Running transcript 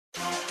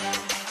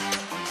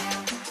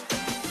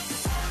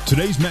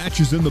Today's match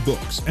is in the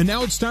books, and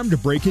now it's time to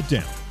break it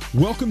down.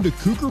 Welcome to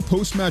Cougar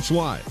Post-Match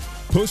Live.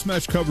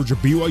 Post-match coverage of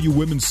BYU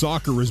women's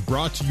soccer is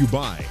brought to you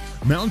by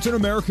Mountain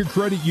America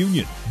Credit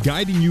Union,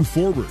 guiding you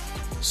forward.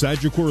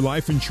 Sagicor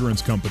Life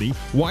Insurance Company,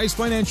 wise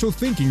financial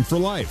thinking for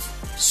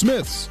life.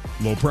 Smith's,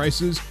 low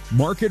prices,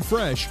 market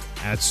fresh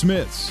at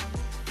Smith's.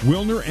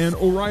 Wilner and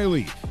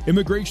O'Reilly,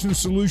 immigration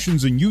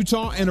solutions in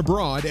Utah and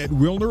abroad at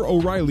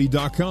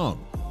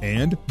WilnerO'Reilly.com.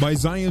 And by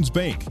Zions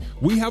Bank,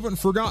 we haven't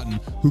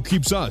forgotten who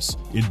keeps us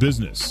in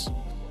business.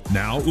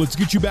 Now, let's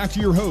get you back to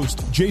your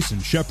host, Jason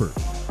Shepard.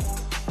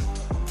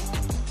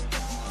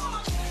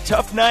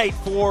 Tough night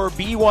for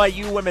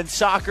BYU women's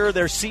soccer.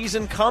 Their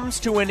season comes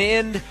to an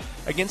end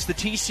against the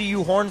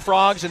TCU Horned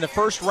Frogs in the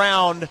first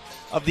round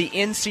of the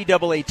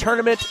NCAA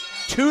tournament.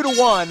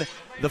 2-1,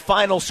 the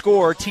final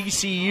score.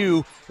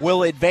 TCU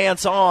will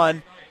advance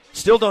on.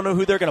 Still don't know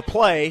who they're going to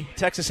play.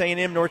 Texas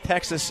A&M, North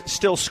Texas,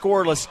 still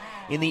scoreless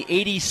in the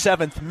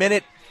 87th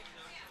minute.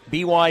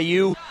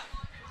 BYU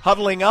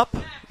huddling up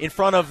in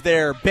front of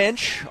their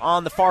bench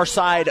on the far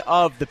side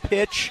of the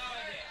pitch.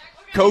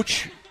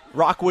 Coach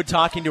Rockwood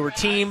talking to her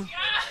team.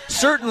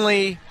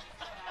 Certainly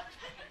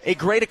a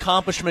great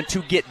accomplishment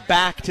to get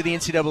back to the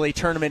NCAA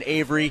tournament,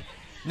 Avery.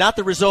 Not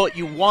the result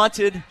you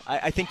wanted.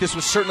 I think this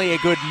was certainly a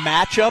good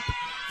matchup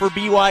for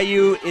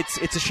BYU.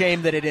 It's a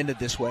shame that it ended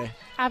this way.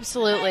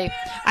 Absolutely.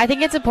 I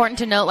think it's important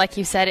to note, like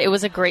you said, it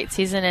was a great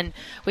season, and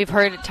we've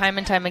heard time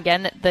and time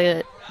again that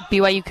the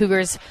BYU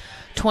Cougars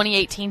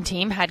 2018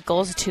 team had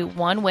goals to,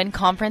 1, win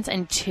conference,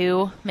 and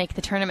 2, make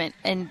the tournament.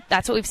 And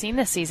that's what we've seen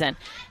this season.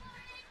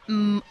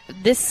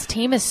 This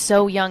team is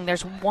so young.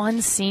 There's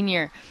 1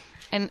 senior.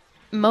 And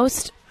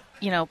most,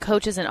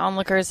 coaches and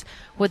onlookers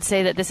would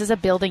say that this is a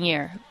building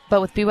year.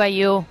 But with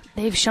BYU,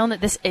 they've shown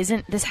that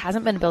this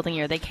hasn't been a building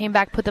year. They came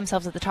back, put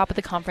themselves at the top of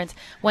the conference,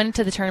 went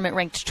into the tournament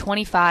ranked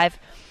 25,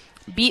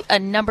 beat a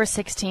number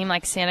 6 team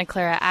like Santa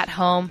Clara at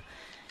home.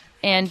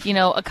 And,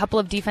 a couple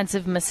of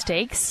defensive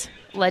mistakes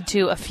led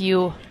to a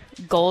few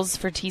goals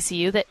for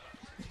TCU that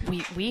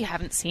we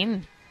haven't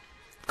seen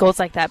goals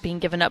like that being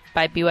given up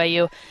by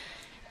BYU.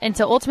 And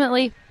so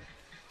ultimately,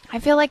 I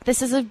feel like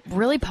this is a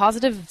really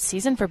positive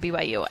season for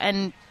BYU.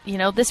 And,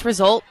 this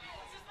result,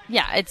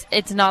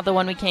 it's not the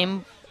one we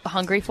came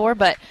hungry for,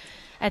 but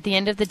at the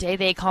end of the day,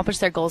 they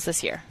accomplished their goals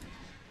this year.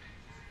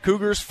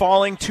 Cougars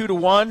falling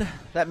 2-1.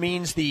 That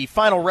means the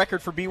final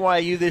record for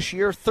BYU this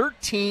year,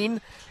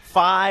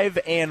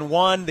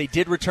 13-5-1. They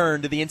did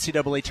return to the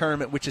NCAA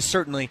tournament, which is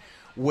certainly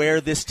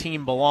where this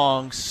team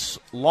belongs.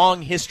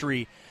 Long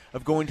history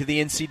of going to the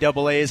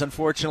NCAAs,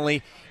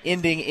 unfortunately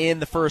ending in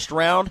the first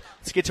round.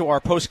 Let's get to our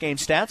post-game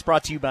stats,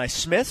 brought to you by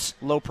Smith's.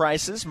 Low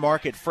prices,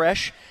 market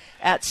fresh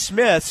at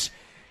Smith's.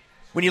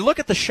 When you look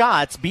at the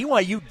shots,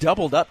 BYU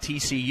doubled up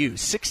TCU,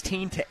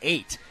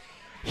 16-8.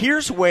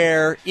 Here's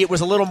where it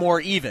was a little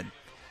more even.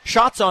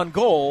 Shots on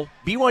goal,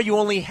 BYU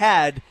only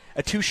had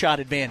a 2-shot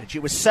advantage.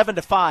 It was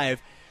 7-5.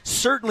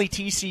 Certainly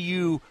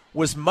TCU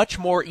was much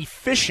more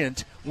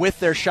efficient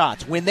with their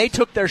shots. When they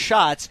took their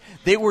shots,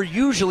 they were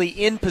usually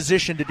in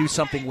position to do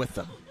something with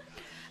them.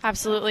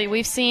 Absolutely.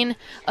 We've seen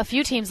a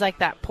few teams like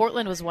that.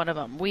 Portland was one of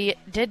them. We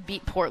did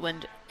beat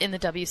Portland in the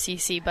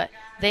WCC, but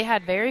they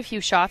had very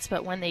few shots,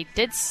 but when they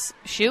did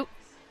shoot,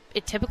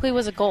 it typically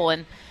was a goal.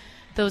 And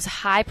those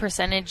high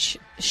percentage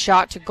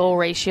shot-to-goal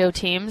ratio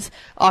teams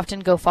often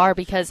go far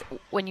because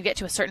when you get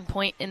to a certain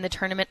point in the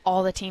tournament,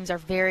 all the teams are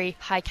very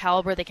high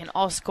caliber. They can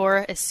all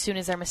score as soon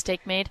as there is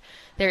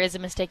a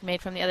mistake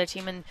made from the other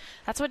team, and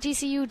that's what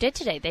TCU did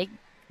today.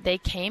 They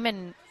came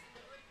and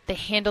they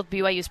handled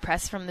BYU's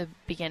press from the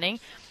beginning,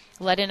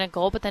 let in a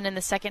goal, but then in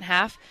the second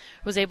half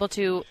was able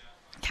to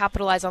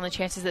capitalize on the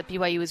chances that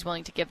BYU was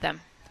willing to give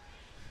them.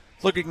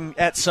 Looking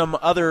at some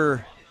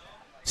other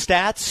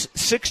stats,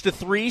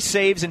 6-3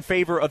 saves in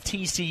favor of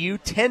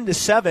TCU,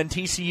 10-7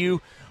 TCU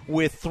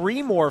with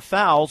 3 more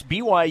fouls.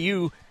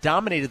 BYU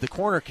dominated the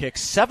corner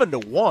kicks,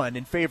 7-1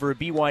 in favor of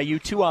BYU,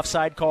 2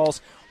 offside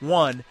calls,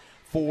 1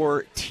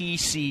 for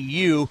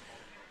TCU.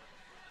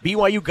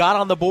 BYU got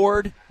on the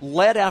board,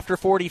 led after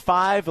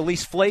 45.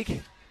 Elise Flake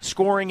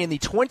scoring in the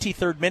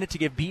 23rd minute to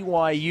give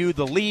BYU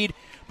the lead.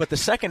 But the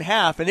second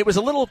half, and it was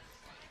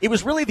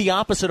really the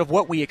opposite of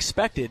what we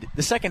expected.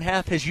 The second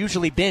half has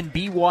usually been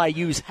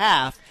BYU's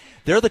half.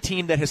 They're the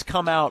team that has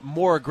come out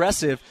more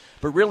aggressive,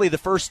 but really the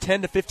first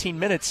 10 to 15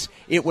 minutes,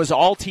 it was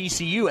all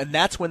TCU, and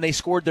that's when they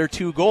scored their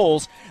 2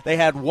 goals. They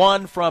had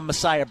one from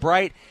Messiah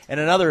Bright and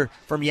another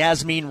from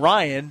Yasmin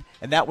Ryan,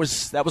 and that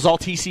was all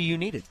TCU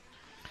needed.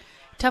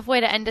 Tough way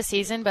to end a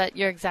season, but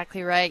you're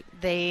exactly right.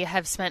 They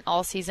have spent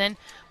all season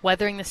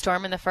weathering the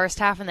storm in the first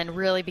half and then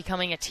really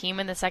becoming a team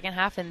in the second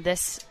half, and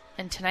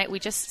tonight we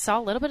just saw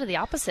a little bit of the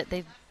opposite.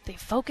 They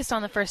focused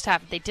on the first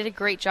half. They did a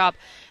great job.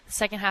 The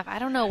second half, I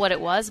don't know what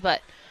it was,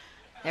 but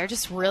there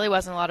just really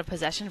wasn't a lot of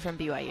possession from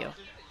BYU.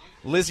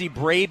 Lizzie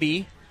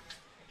Braby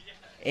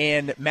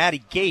and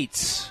Maddie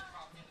Gates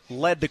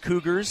led the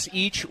Cougars,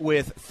 each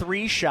with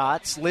 3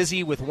 shots.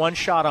 Lizzie with 1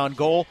 shot on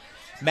goal.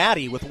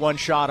 Maddie with 1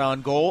 shot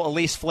on goal.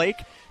 Elise Flake,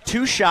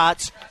 2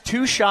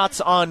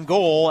 shots on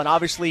goal, and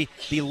obviously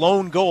the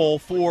lone goal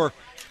for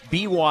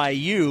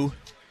BYU.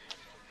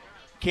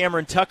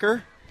 Cameron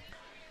Tucker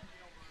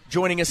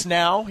joining us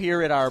now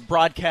here at our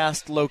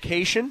broadcast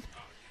location.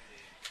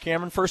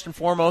 Cameron, first and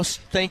foremost,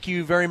 thank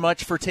you very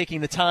much for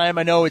taking the time.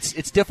 I know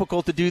it's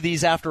difficult to do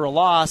these after a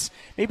loss.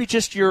 Maybe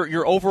just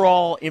your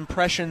overall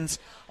impressions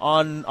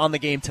on the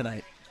game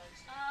tonight.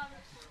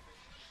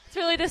 It's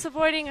really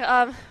disappointing.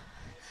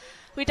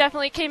 We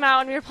definitely came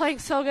out and we were playing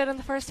so good in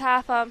the first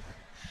half.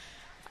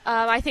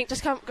 I think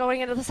just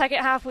going into the second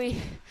half,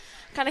 we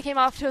kind of came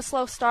off to a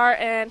slow start,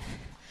 and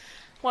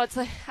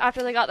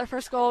after they got their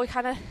first goal, we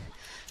kind of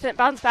didn't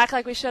bounce back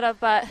like we should have.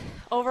 But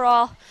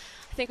overall,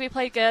 I think we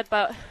played good,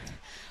 but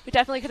we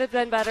definitely could have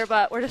been better.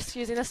 But we're just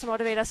using this to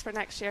motivate us for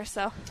next year.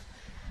 So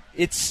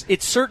it's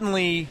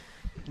certainly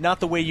not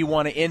the way you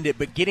want to end it,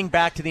 but getting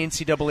back to the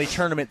NCAA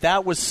tournament,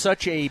 that was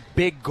such a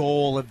big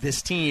goal of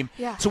this team.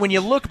 Yeah. So when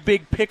you look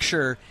big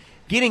picture,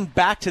 getting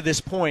back to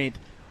this point,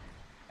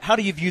 how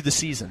do you view the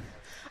season?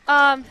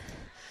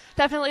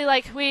 Definitely,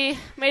 we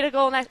made a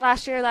goal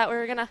last year that we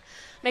were going to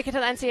make it to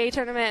the NCAA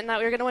tournament and that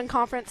we were going to win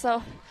conference.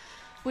 So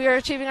we are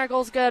achieving our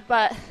goals good,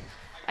 but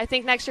I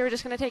think next year we're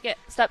just going to take it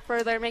a step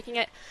further, making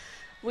it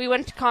we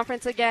win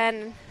conference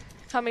again,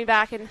 coming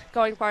back and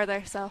going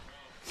farther. So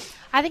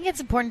I think it's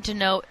important to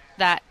note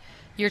that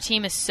your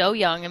team is so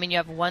young. I mean, you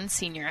have one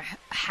senior.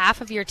 Half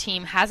of your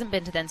team hasn't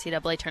been to the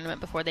NCAA tournament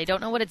before. They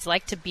don't know what it's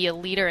like to be a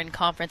leader in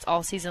conference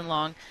all season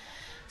long.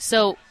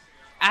 So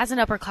as an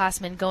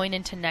upperclassman going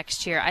into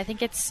next year, I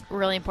think it's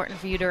really important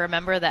for you to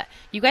remember that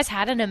you guys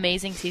had an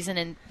amazing season,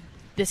 and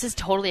this is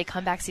totally a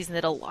comeback season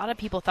that a lot of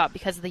people thought,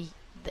 because of the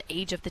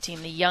age of the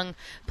team, the young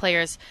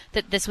players,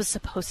 that this was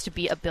supposed to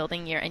be a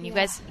building year, and you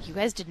guys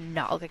did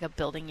not look like a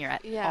building year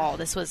at all.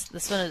 This was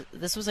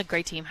a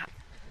great team.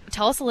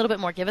 Tell us a little bit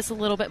more. Give us a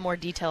little bit more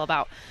detail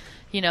about,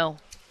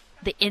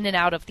 the in and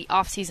out of the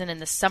off season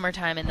and the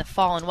summertime and the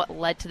fall, and what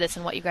led to this,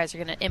 and what you guys are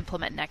going to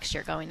implement next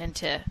year going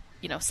into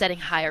setting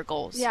higher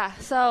goals. Yeah.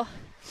 So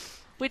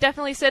we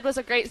definitely, Sid was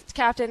a great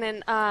captain,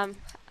 and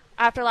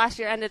after last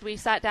year ended, we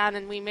sat down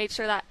and we made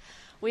sure that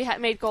we had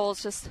made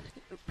goals just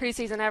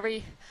preseason.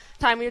 Every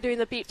time we were doing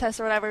the beep test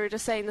or whatever, we were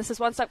just saying, this is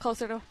one step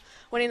closer to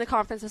winning the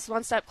conference. This is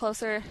one step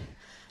closer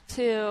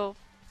to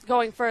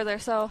going further.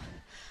 So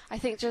I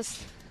think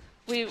just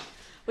we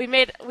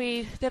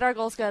did our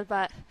goals good,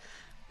 but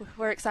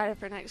we're excited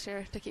for next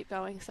year to keep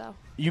going. So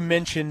you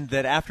mentioned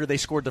that after they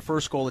scored the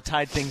first goal, it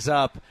tied things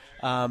up.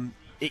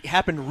 It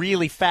happened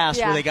really fast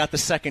where they got the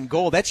second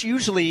goal. That's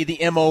usually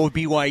the MO of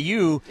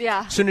BYU.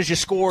 Yeah. As soon as you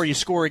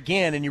score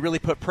again, and you really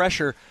put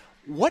pressure.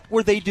 What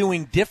were they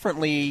doing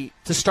differently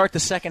to start the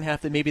second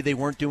half that maybe they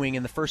weren't doing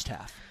in the first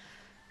half?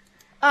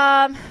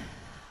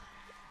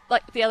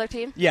 Like the other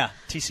team? Yeah,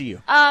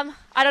 TCU.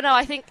 I don't know.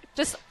 I think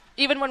just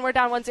even when we're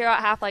down 1-0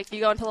 at half,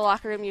 you go into the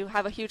locker room, you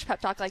have a huge pep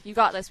talk, you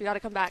got this, we got to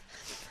come back.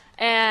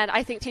 And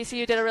I think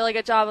TCU did a really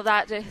good job of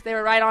that. They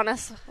were right on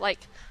us. I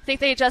think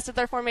they adjusted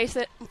their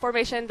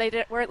formation.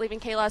 They weren't leaving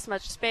Kayla as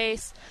much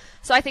space.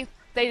 So I think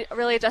they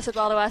really adjusted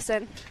well to us,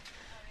 and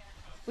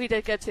we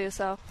did good too.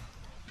 So,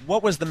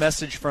 what was the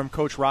message from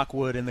Coach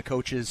Rockwood and the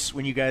coaches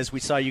when we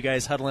saw you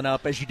guys huddling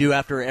up as you do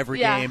after every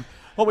game?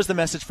 What was the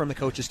message from the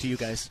coaches to you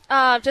guys?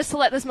 Just to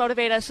let this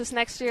motivate us. Just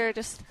next year,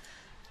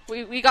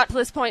 we got to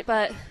this point,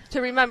 but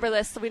to remember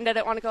this, we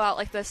didn't want to go out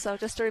like this. So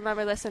just to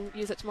remember this and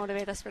use it to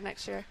motivate us for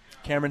next year.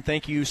 Cameron,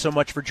 thank you so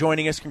much for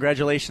joining us.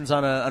 Congratulations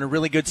on a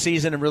really good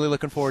season, and really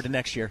looking forward to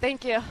next year.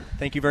 Thank you.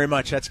 Thank you very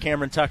much. That's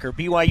Cameron Tucker.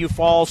 BYU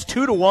falls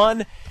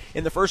 2-1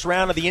 in the first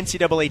round of the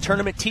NCAA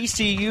tournament.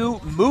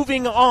 TCU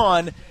moving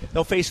on.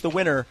 They'll face the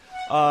winner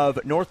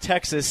of North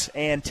Texas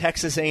and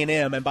Texas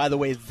A&M. And by the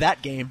way,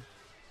 that game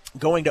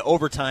going to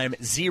overtime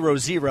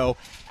 0-0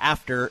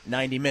 after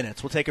 90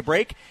 minutes. We'll take a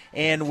break,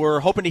 and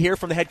we're hoping to hear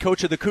from the head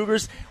coach of the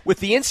Cougars.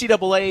 With the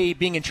NCAA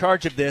being in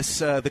charge of this,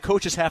 the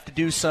coaches have to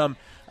do some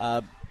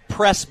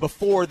press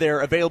before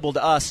they're available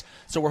to us.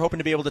 So we're hoping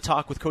to be able to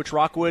talk with Coach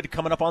Rockwood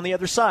coming up on the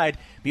other side.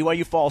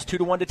 BYU falls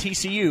 2-1 to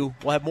TCU.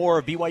 We'll have more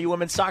of BYU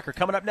women's soccer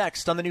coming up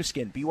next on the new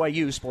skin,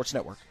 BYU Sports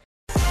Network.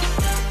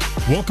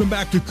 Welcome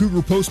back to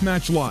Cougar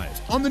Post-Match Live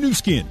on the new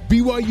skin,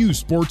 BYU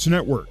Sports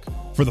Network.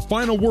 For the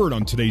final word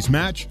on today's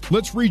match,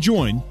 let's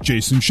rejoin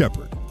Jason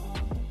Shepard.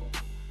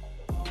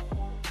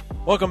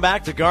 Welcome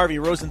back to Garvey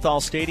Rosenthal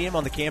Stadium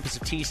on the campus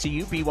of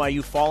TCU.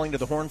 BYU falling to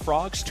the Horned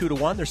Frogs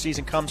 2-1. Their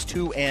season comes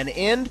to an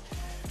end.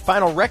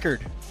 Final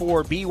record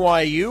for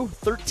BYU,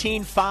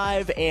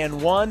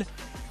 13-5-1.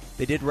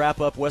 They did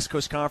wrap up West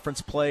Coast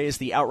Conference play as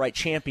the outright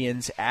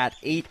champions at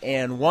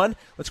 8-1.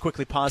 Let's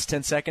quickly pause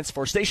 10 seconds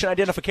for station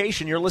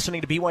identification. You're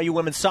listening to BYU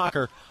Women's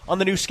Soccer on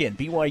the new skin,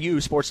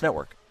 BYU Sports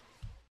Network.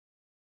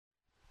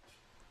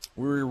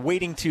 We're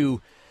waiting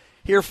to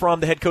hear from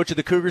the head coach of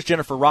the Cougars,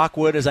 Jennifer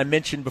Rockwood. As I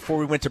mentioned before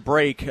we went to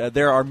break,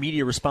 there are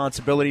media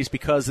responsibilities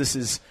because this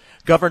is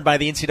governed by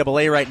the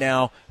NCAA right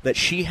now, that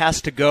she has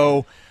to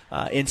go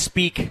and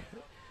speak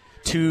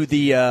to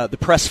the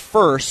press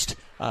first.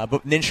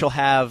 But then she'll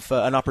have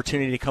an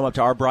opportunity to come up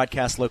to our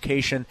broadcast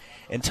location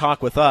and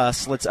talk with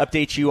us. Let's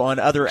update you on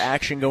other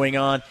action going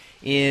on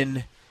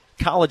in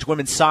college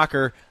women's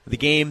soccer. The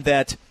game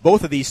that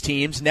both of these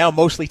teams, now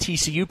mostly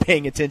TCU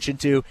paying attention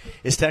to,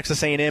 is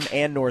Texas A&M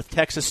and North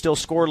Texas, still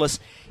scoreless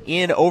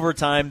in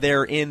overtime.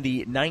 They're in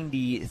the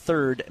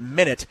 93rd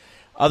minute.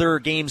 Other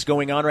games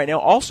going on right now,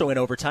 also in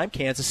overtime.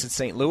 Kansas and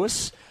St.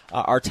 Louis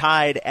are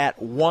tied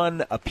at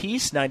 1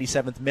 apiece,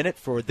 97th minute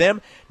for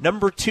them.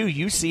 Number 2,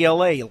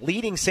 UCLA,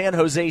 leading San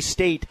Jose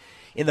State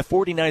in the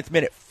 49th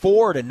minute,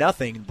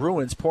 4-0.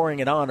 Bruins pouring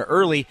it on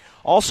early.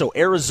 Also,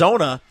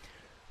 Arizona,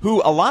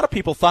 who a lot of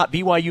people thought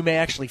BYU may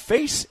actually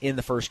face in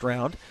the first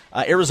round.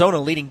 Arizona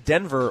leading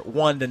Denver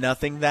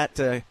 1-0.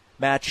 That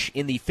match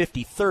in the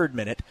 53rd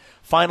minute.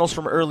 Finals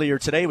from earlier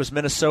today was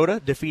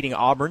Minnesota defeating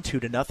Auburn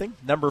 2-0.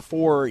 Number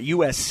 4,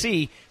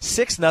 USC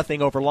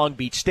 6-0 over Long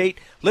Beach State.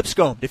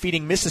 Lipscomb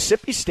defeating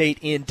Mississippi State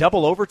in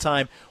double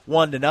overtime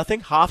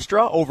 1-0.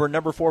 Hofstra over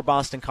number 4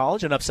 Boston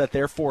College, an upset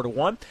there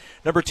 4-1.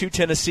 Number 2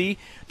 Tennessee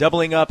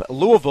doubling up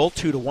Louisville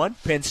 2-1.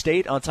 Penn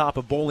State on top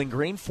of Bowling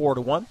Green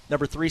 4-1.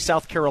 Number 3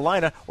 South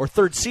Carolina, or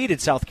third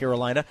seeded South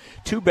Carolina,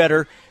 2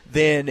 better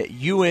than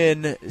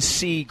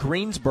UNC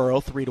Greensboro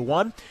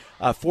 3-1.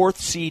 4th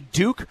seed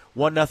Duke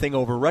 1-0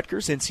 over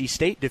Rutgers. NC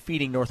State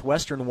defeating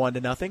Northwestern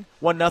 1-0.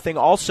 1-0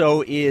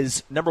 also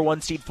is number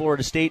 1 seed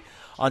Florida State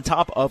on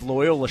top of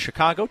Loyola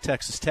Chicago.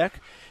 Texas Tech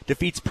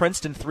defeats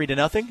Princeton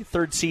 3-0.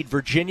 3rd seed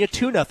Virginia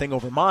 2-0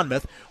 over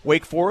Monmouth.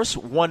 Wake Forest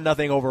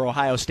 1-0 over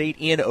Ohio State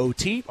in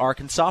OT.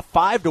 Arkansas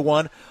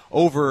 5-1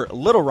 over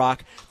Little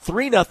Rock.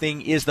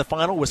 3-0 is the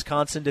final.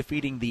 Wisconsin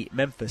defeating the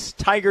Memphis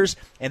Tigers.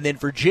 And then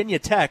Virginia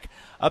Tech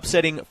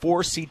upsetting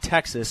 4 seed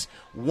Texas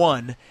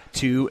 1-0.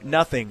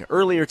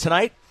 Earlier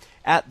tonight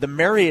at the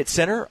Marriott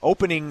Center,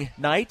 opening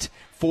night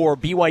for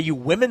BYU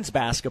women's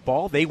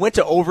basketball. They went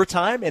to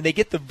overtime, and they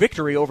get the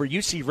victory over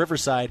UC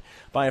Riverside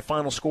by a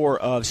final score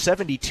of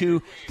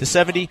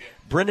 72-70.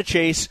 Brenda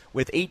Chase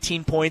with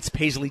 18 points,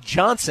 Paisley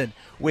Johnson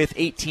with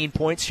 18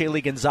 points,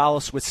 Shaylee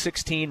Gonzalez with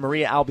 16,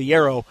 Maria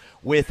Albiero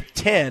with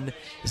 10,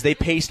 as they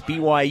paced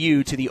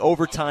BYU to the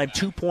overtime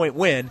 2-point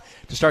win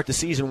to start the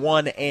season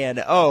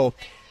 1-0.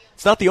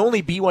 It's not the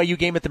only BYU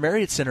game at the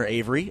Marriott Center,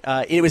 Avery.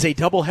 It was a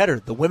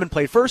doubleheader. The women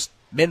played first,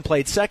 men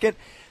played second.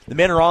 The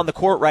men are on the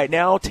court right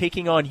now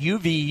taking on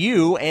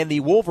UVU, and the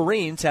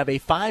Wolverines have a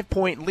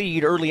 5-point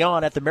lead early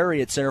on at the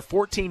Marriott Center.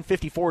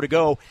 14:54 to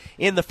go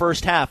in the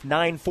first half.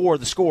 9-4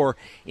 the score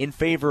in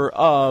favor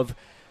of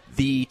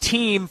the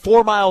team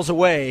 4 miles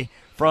away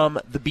from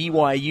the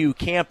BYU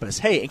campus.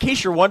 Hey, in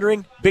case you're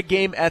wondering, big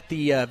game at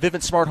the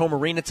Vivint Smart Home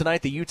Arena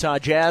tonight, the Utah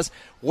Jazz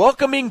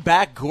welcoming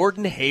back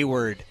Gordon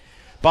Hayward.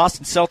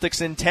 Boston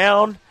Celtics in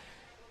town.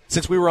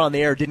 Since we were on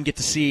the air, didn't get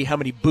to see how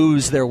many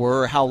boos there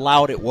were or how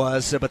loud it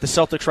was, but the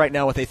Celtics right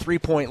now with a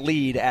 3-point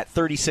lead at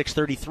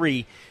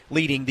 36-33,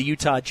 leading the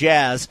Utah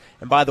Jazz.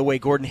 And by the way,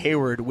 Gordon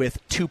Hayward with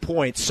 2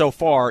 points so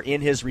far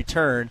in his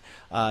return.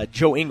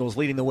 Joe Ingles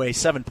leading the way,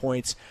 7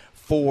 points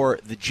for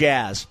the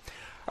Jazz.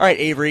 All right,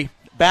 Avery,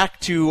 back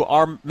to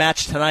our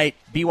match tonight.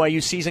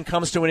 BYU season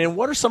comes to an end.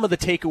 What are some of the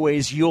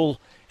takeaways you'll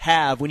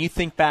have when you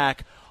think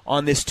back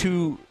on this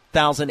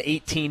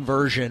 2018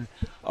 version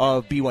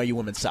of BYU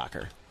women's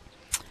soccer?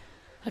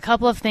 A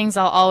couple of things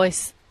I'll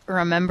always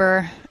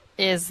remember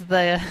is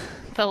the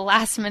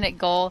last-minute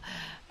goal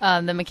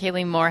that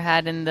McKaylee Moore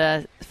had in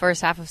the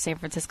first half of San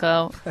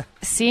Francisco.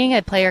 Seeing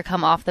a player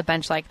come off the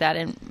bench like that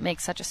and make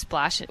such a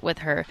splash with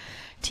her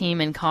team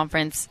in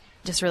conference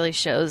just really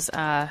shows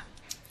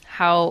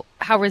how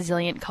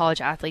resilient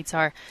college athletes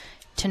are.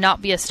 To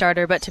not be a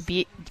starter, but to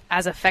be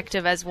as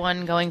effective as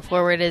one going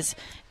forward is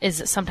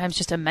sometimes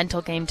just a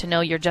mental game to know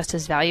you're just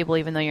as valuable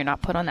even though you're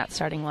not put on that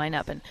starting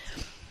lineup. And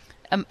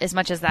as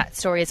much as that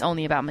story is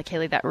only about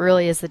McKaylee, that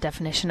really is the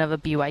definition of a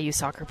BYU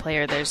soccer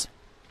player. There's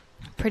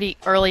pretty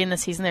early in the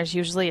season, there's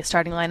usually a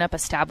starting lineup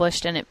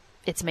established, and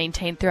it's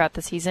maintained throughout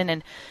the season.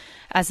 And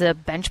as a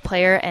bench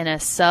player and a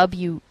sub,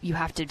 you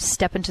have to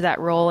step into that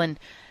role and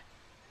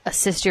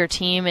assist your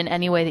team in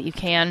any way that you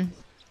can.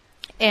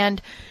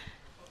 And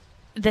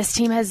this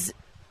team has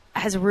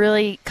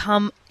really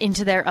come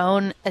into their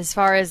own as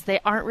far as they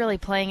aren't really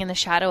playing in the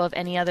shadow of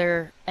any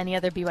other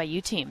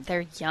BYU team.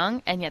 They're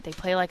young, and yet they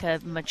play like a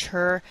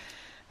mature,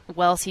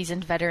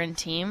 well-seasoned veteran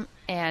team,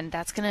 and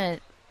that's gonna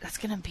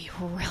be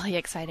really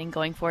exciting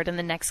going forward in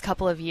the next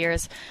couple of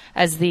years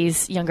as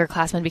these younger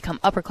classmen become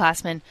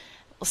upperclassmen.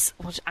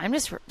 I'm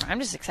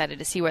just excited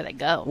to see where they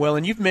go. Well,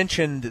 and you've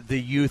mentioned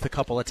the youth a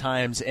couple of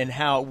times and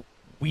how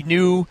we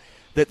knew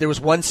that there was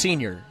one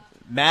senior.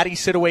 Maddie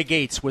Sidaway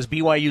Gates was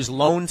BYU's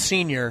lone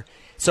senior,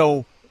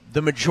 so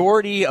the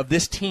majority of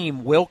this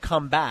team will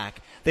come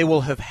back. They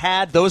will have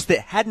had those that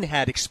hadn't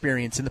had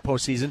experience in the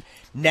postseason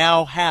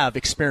now have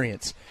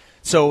experience.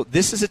 So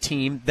this is a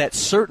team that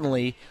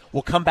certainly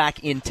will come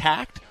back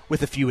intact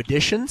with a few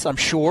additions, I'm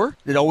sure.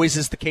 It always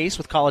is the case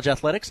with college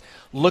athletics,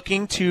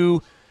 looking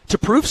to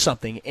prove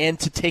something and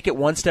to take it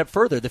one step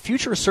further. The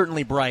future is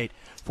certainly bright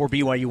for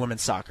BYU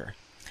women's soccer.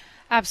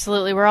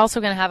 Absolutely. We're also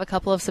going to have a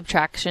couple of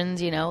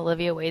subtractions.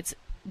 Olivia Wade's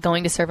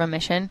going to serve a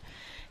mission.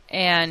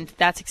 and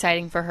that's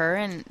exciting for her.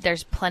 And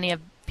there's plenty of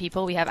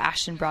people. We have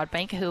Ashton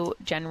Broadbank, who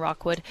Jen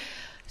Rockwood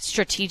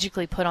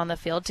strategically put on the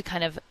field to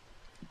kind of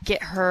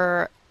get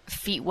her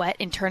feet wet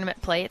in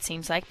tournament play, it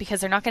seems like, because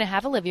they're not going to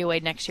have Olivia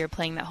Wade next year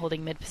playing that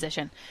holding mid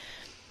position.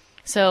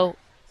 So,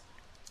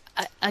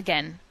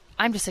 again,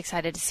 I'm just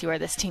excited to see where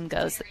this team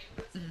goes.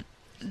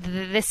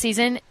 This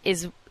season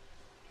is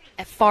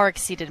far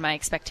exceeded my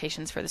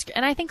expectations for this.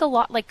 And I think a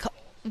lot, like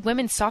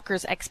women's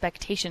soccer's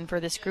expectation for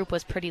this group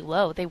was pretty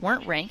low. They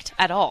weren't ranked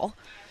at all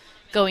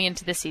going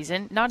into the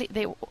season.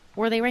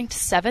 Were they ranked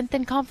 7th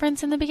in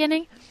conference in the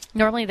beginning?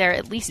 Normally they're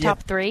at least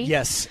top 3.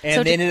 Yes,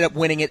 and they ended up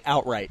winning it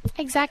outright.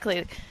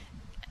 Exactly.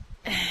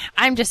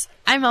 I'm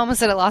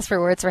almost at a loss for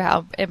words for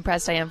how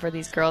impressed I am for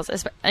these girls.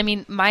 I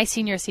mean, my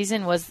senior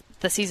season was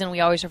the season we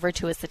always refer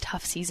to as the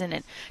tough season,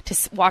 and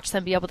to watch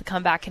them be able to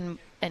come back and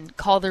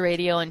call the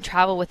radio and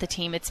travel with the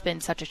team, it's been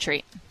such a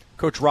treat.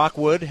 Coach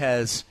Rockwood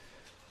has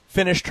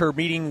finished her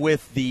meeting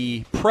with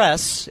the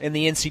press in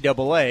the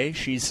NCAA.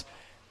 She's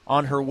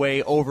on her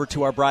way over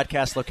to our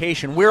broadcast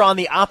location. We're on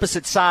the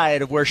opposite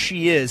side of where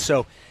she is,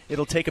 so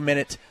it'll take a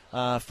minute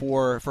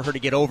for her to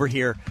get over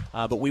here.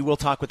 But we will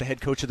talk with the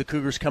head coach of the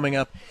Cougars coming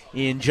up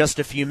in just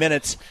a few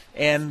minutes.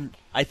 And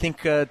I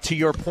think to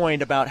your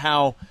point about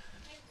how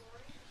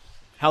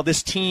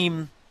this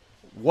team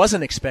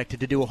wasn't expected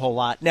to do a whole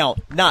lot. Now,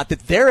 not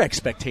that their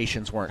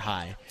expectations weren't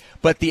high,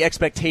 but the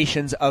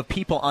expectations of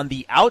people on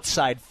the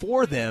outside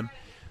for them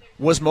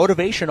was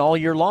motivation all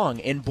year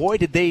long. And boy,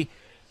 did they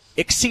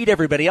exceed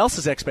everybody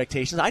else's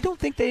expectations. I don't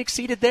think they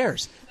exceeded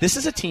theirs. This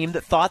is a team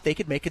that thought they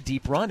could make a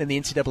deep run in the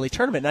NCAA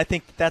tournament, and I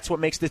think that's what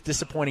makes this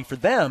disappointing for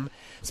them.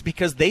 It's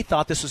because they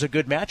thought this was a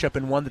good matchup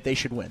and one that they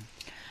should win.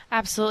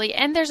 Absolutely.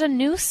 And there's a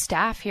new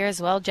staff here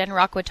as well. Jen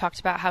Rockwood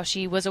talked about how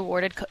she was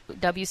awarded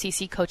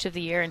WCC Coach of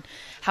the Year and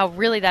how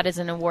really that is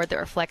an award that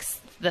reflects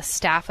the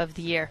staff of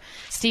the year.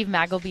 Steve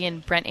Magleby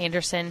and Brent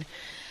Anderson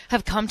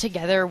have come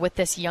together with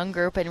this young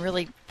group and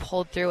really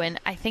pulled through. And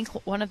I think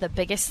one of the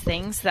biggest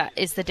things that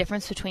is the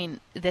difference between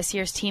this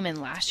year's team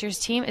and last year's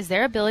team is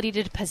their ability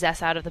to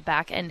possess out of the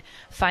back and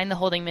find the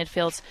holding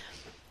midfield's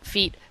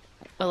feet,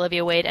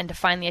 Olivia Wade, and to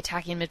find the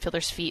attacking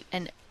midfielder's feet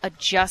and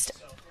adjust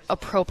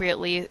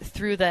appropriately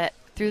through the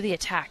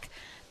attack.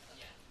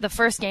 The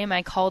first game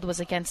I called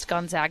was against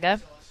Gonzaga,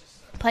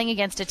 playing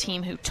against a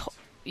team who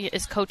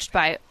is coached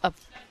by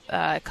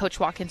Coach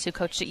Watkins, who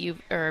coached at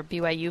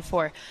BYU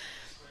for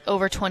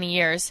over 20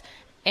 years,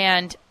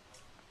 and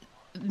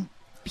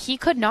he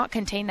could not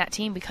contain that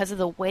team because of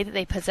the way that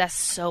they possess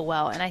so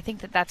well. And I think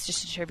that that's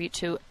just a tribute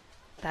to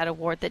that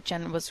award that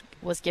Jen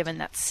was given,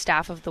 that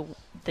Staff of the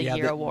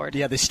Year award.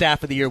 Yeah, the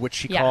Staff of the Year, which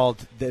she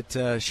called,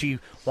 that she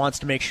wants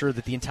to make sure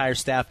that the entire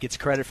staff gets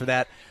credit for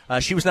that.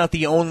 She was not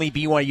the only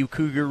BYU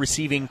Cougar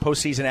receiving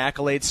postseason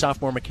accolades.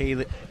 Sophomore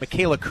Michaela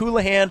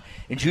Coulihan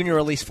and junior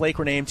Elise Flake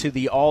were named to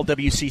the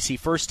All-WCC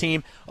First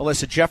Team.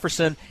 Alyssa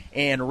Jefferson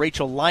and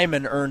Rachel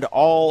Lyman earned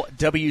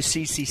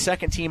All-WCC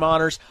Second Team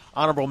honors.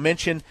 Honorable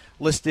mention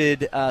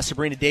listed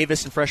Sabrina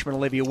Davis and freshman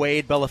Olivia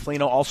Wade. Bella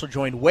Flino also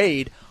joined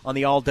Wade on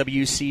the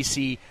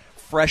All-WCC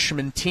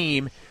Freshman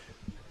Team.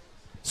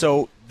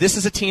 So this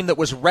is a team that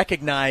was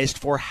recognized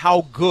for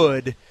how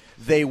good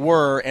they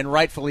were, and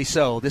rightfully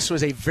so. This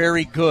was a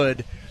very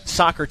good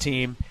soccer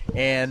team,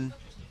 and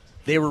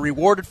they were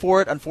rewarded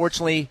for it.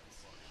 Unfortunately,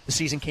 the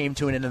season came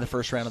to an end in the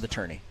first round of the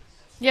tourney.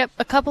 Yep,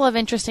 a couple of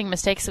interesting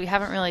mistakes that we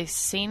haven't really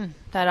seen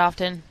that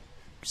often.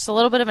 Just a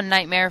little bit of a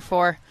nightmare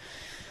for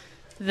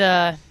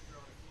the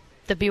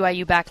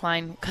BYU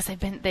backline because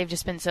they've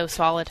just been so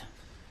solid.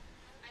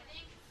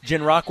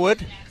 Jen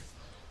Rockwood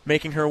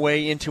making her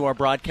way into our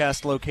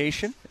broadcast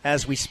location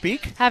as we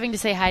speak. Having to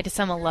say hi to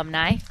some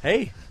alumni.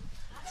 Hey,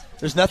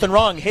 there's nothing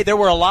wrong. Hey, there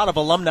were a lot of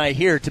alumni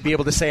here to be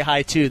able to say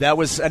hi to. That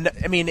was, and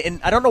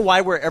I don't know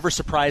why we're ever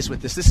surprised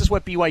with this. This is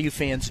what BYU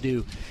fans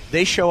do.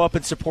 They show up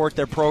and support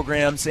their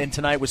programs, and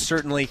tonight was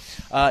certainly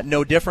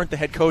no different. The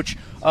head coach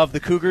of the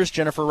Cougars,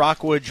 Jennifer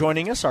Rockwood,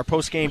 joining us. Our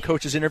post-game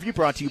coaches interview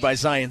brought to you by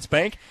Zions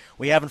Bank.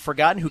 We haven't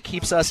forgotten who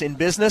keeps us in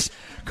business.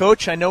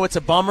 Coach, I know it's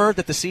a bummer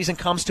that the season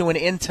comes to an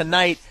end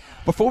tonight.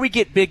 Before we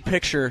get big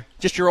picture,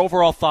 just your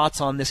overall thoughts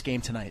on this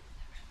game tonight.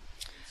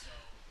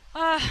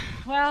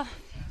 Well,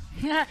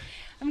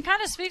 I'm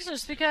kind of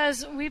speechless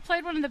because we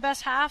played one of the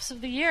best halves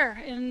of the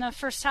year in the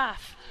first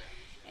half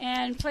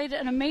and played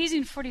an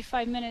amazing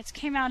 45 minutes,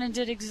 came out and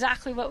did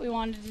exactly what we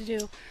wanted to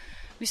do.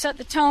 We set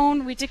the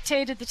tone, we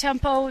dictated the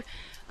tempo,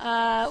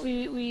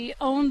 we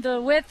owned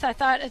the width. I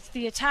thought at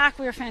the attack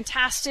we were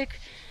fantastic.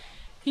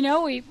 You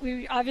know,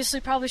 we obviously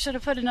probably should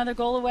have put another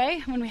goal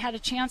away when we had a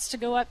chance to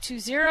go up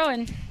 2-0.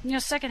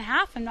 And, second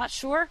half, I'm not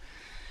sure,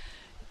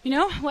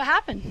 what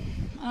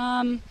happened.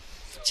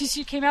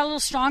 TCU came out a little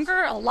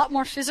stronger, a lot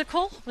more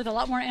physical, with a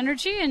lot more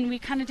energy, and we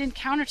kind of didn't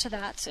counter to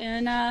that.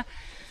 And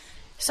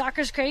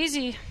soccer's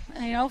crazy.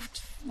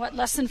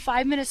 Less than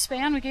 5 minute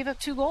span, we gave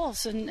up 2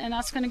 goals, and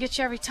that's going to get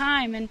you every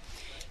time. And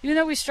even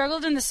though we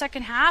struggled in the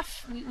second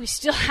half, we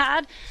still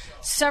had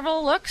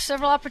several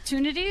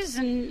opportunities,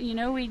 and,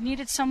 we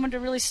needed someone to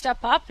really step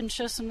up and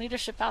show some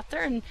leadership out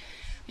there. And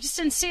just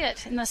didn't see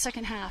it in the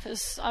second half. It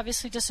was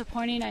obviously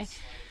disappointing. I'm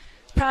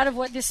proud of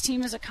what this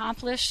team has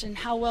accomplished and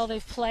how well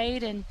they've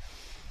played. And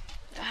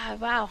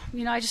wow,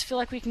 I just feel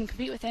like we can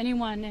compete with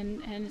anyone,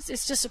 and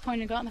it's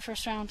disappointing to go out in the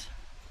first round.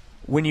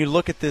 When you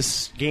look at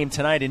this game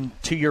tonight, and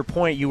to your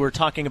point, you were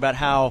talking about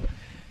how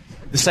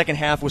the second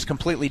half was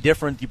completely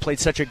different. You played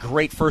such a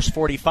great first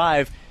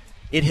 45.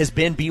 It has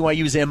been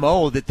BYU's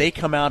MO that they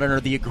come out and are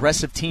the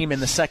aggressive team in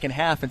the second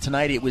half, and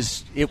tonight it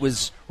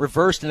was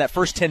reversed in that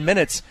first 10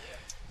 minutes.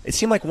 It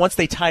seemed like once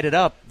they tied it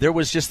up, there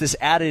was just this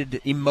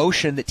added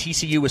emotion that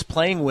TCU was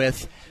playing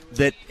with,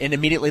 and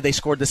immediately they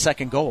scored the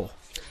second goal.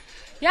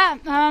 Yeah,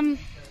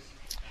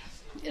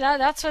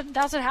 that's what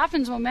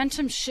happens.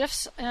 Momentum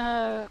shifts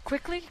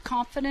quickly.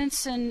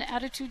 Confidence and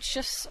attitude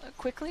shifts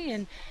quickly,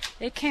 and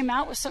they came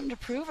out with something to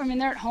prove. I mean,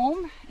 they're at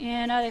home,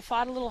 and they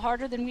fought a little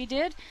harder than we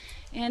did,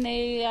 and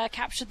they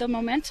captured the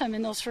momentum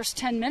in those first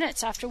 10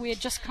 minutes after we had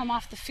just come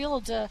off the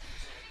field,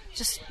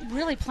 just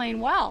really playing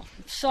well.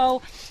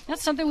 So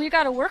that's something we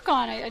got to work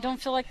on. I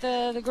don't feel like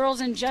the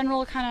girls in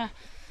general kind of,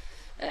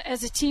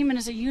 as a team and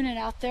as a unit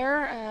out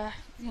there,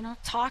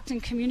 talked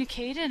and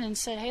communicated and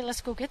said, hey,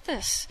 let's go get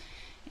this.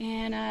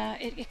 And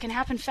it can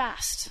happen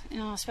fast,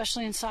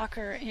 especially in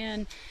soccer.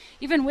 And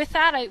even with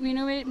that, we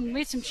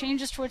made some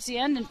changes towards the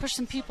end and pushed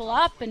some people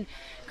up and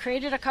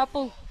created a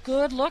couple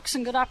good looks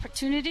and good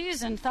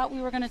opportunities and thought we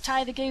were going to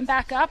tie the game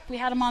back up. We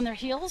had them on their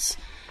heels.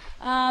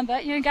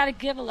 But you got to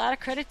give a lot of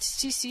credit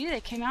to TCU. They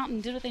came out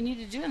and did what they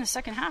needed to do in the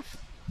second half.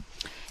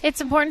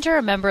 It's important to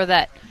remember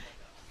that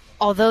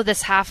although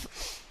this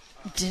half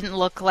didn't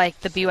look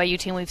like the BYU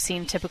team we've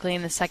seen typically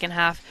in the second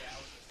half,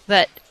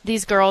 that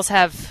these girls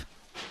have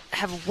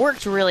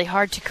worked really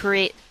hard to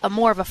create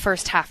more of a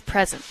first half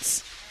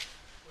presence.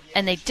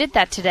 And they did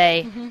that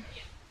today. Mm-hmm.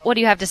 What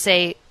do you have to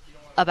say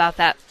about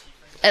that?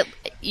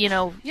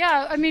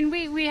 Yeah, I mean,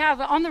 we have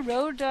on the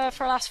road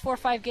for the last 4 or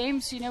 5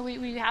 games,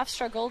 we have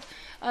struggled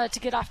to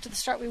get off to the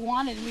start we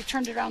wanted, and we've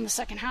turned it around in the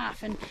second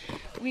half. And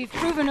we've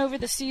proven over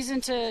the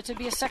season to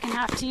be a second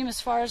half team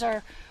as far as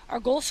our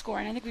goal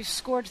scoring. I think we've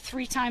scored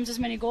 3 times as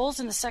many goals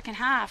in the second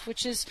half,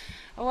 which is,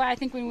 I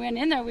think when we went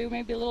in there, we were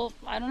maybe a little,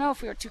 I don't know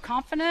if we were too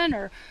confident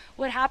or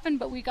what happened,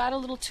 but we got a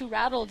little too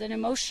rattled. And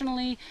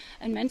emotionally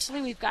and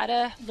mentally, we've got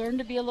to learn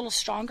to be a little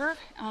stronger.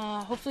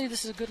 Hopefully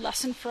this is a good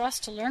lesson for us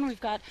to learn. We've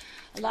got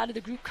a lot of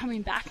the group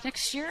coming back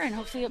next year, and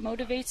hopefully it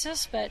motivates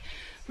us. But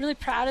really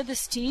proud of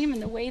this team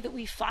and the way that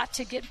we fought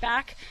to get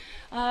back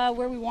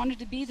where we wanted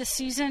to be this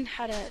season.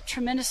 Had a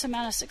tremendous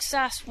amount of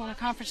success, won a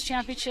conference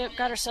championship,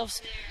 got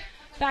ourselves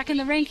back in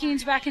the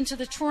rankings, back into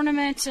the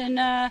tournament,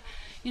 and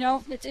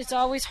it's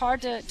always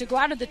hard to go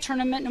out of the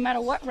tournament no matter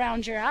what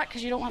round you're at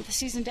because you don't want the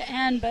season to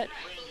end. But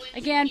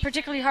again,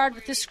 particularly hard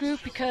with this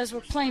group because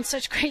we're playing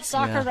such great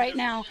soccer right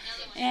now,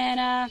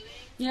 and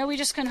we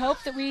just can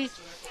hope that we,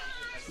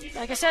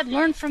 like I said,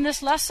 learn from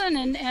this lesson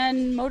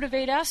and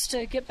motivate us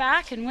to get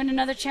back and win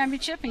another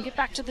championship and get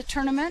back to the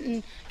tournament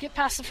and get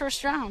past the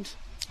first round.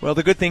 Well,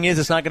 the good thing is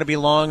it's not going to be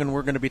long, and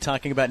we're going to be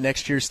talking about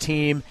next year's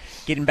team,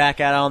 getting back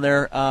out on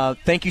there.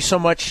 Thank you so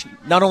much,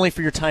 not only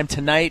for your time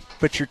tonight,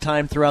 but your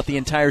time throughout the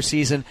entire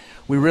season.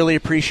 We really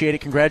appreciate it.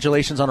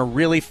 Congratulations on a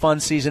really fun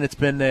season. It's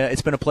been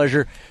a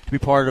pleasure to be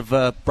part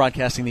of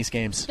broadcasting these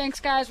games. Thanks,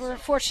 guys. We're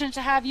fortunate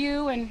to have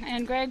you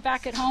and Greg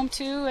back at home,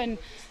 too, and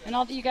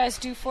all that you guys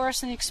do for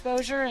us and the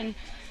exposure. And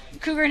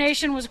Cougar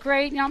Nation was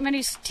great. Not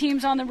many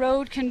teams on the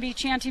road can be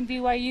chanting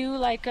BYU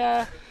like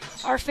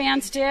our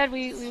fans did.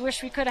 We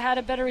wish we could have had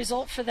a better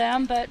result for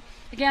them. But,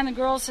 again, the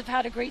girls have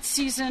had a great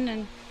season,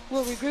 and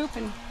we'll regroup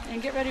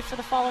and get ready for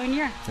the following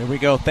year. There we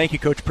go. Thank you,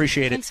 Coach.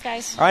 Appreciate it. Thanks,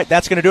 guys. All right,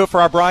 that's going to do it for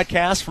our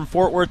broadcast from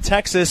Fort Worth,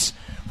 Texas.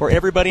 For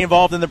everybody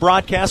involved in the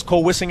broadcast,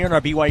 Cole Wissinger in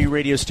our BYU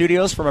Radio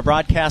studios. From a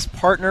broadcast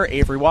partner,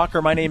 Avery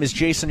Walker, my name is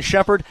Jason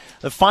Shepard.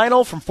 The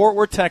final from Fort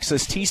Worth,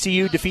 Texas,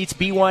 TCU defeats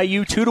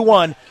BYU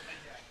 2-1.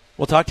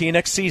 We'll talk to you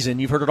next season.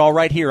 You've heard it all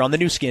right here on the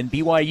new skin,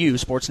 BYU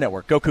Sports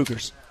Network. Go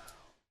Cougars.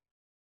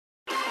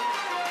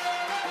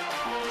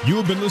 You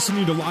have been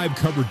listening to live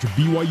coverage of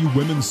BYU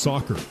women's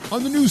soccer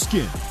on the new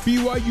skin,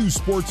 BYU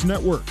Sports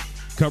Network.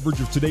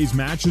 Coverage of today's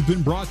match has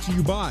been brought to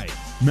you by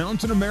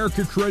Mountain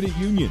America Credit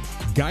Union,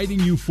 guiding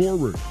you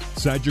forward.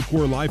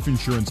 Sagicor Life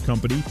Insurance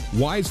Company,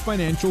 wise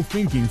financial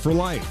thinking for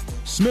life.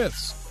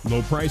 Smith's,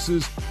 low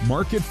prices,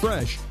 market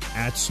fresh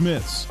at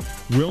Smith's.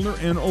 Wilner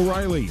and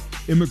O'Reilly,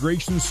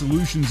 immigration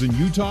solutions in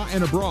Utah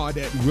and abroad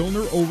at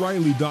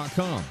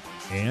WilnerO'Reilly.com.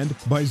 And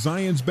by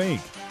Zions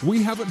Bank,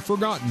 we haven't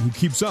forgotten who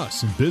keeps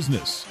us in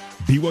business.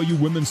 BYU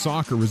Women's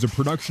Soccer is a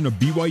production of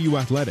BYU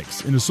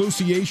Athletics in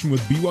association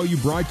with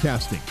BYU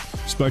Broadcasting.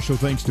 Special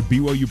thanks to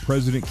BYU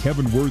President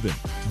Kevin Worthen,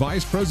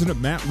 Vice President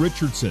Matt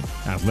Richardson,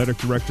 Athletic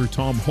Director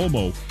Tom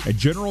Holmo, and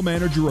General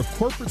Manager of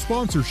Corporate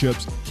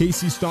Sponsorships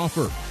Casey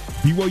Stauffer.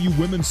 BYU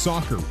Women's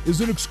Soccer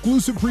is an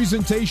exclusive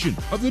presentation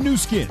of the new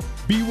skin,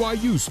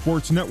 BYU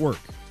Sports Network.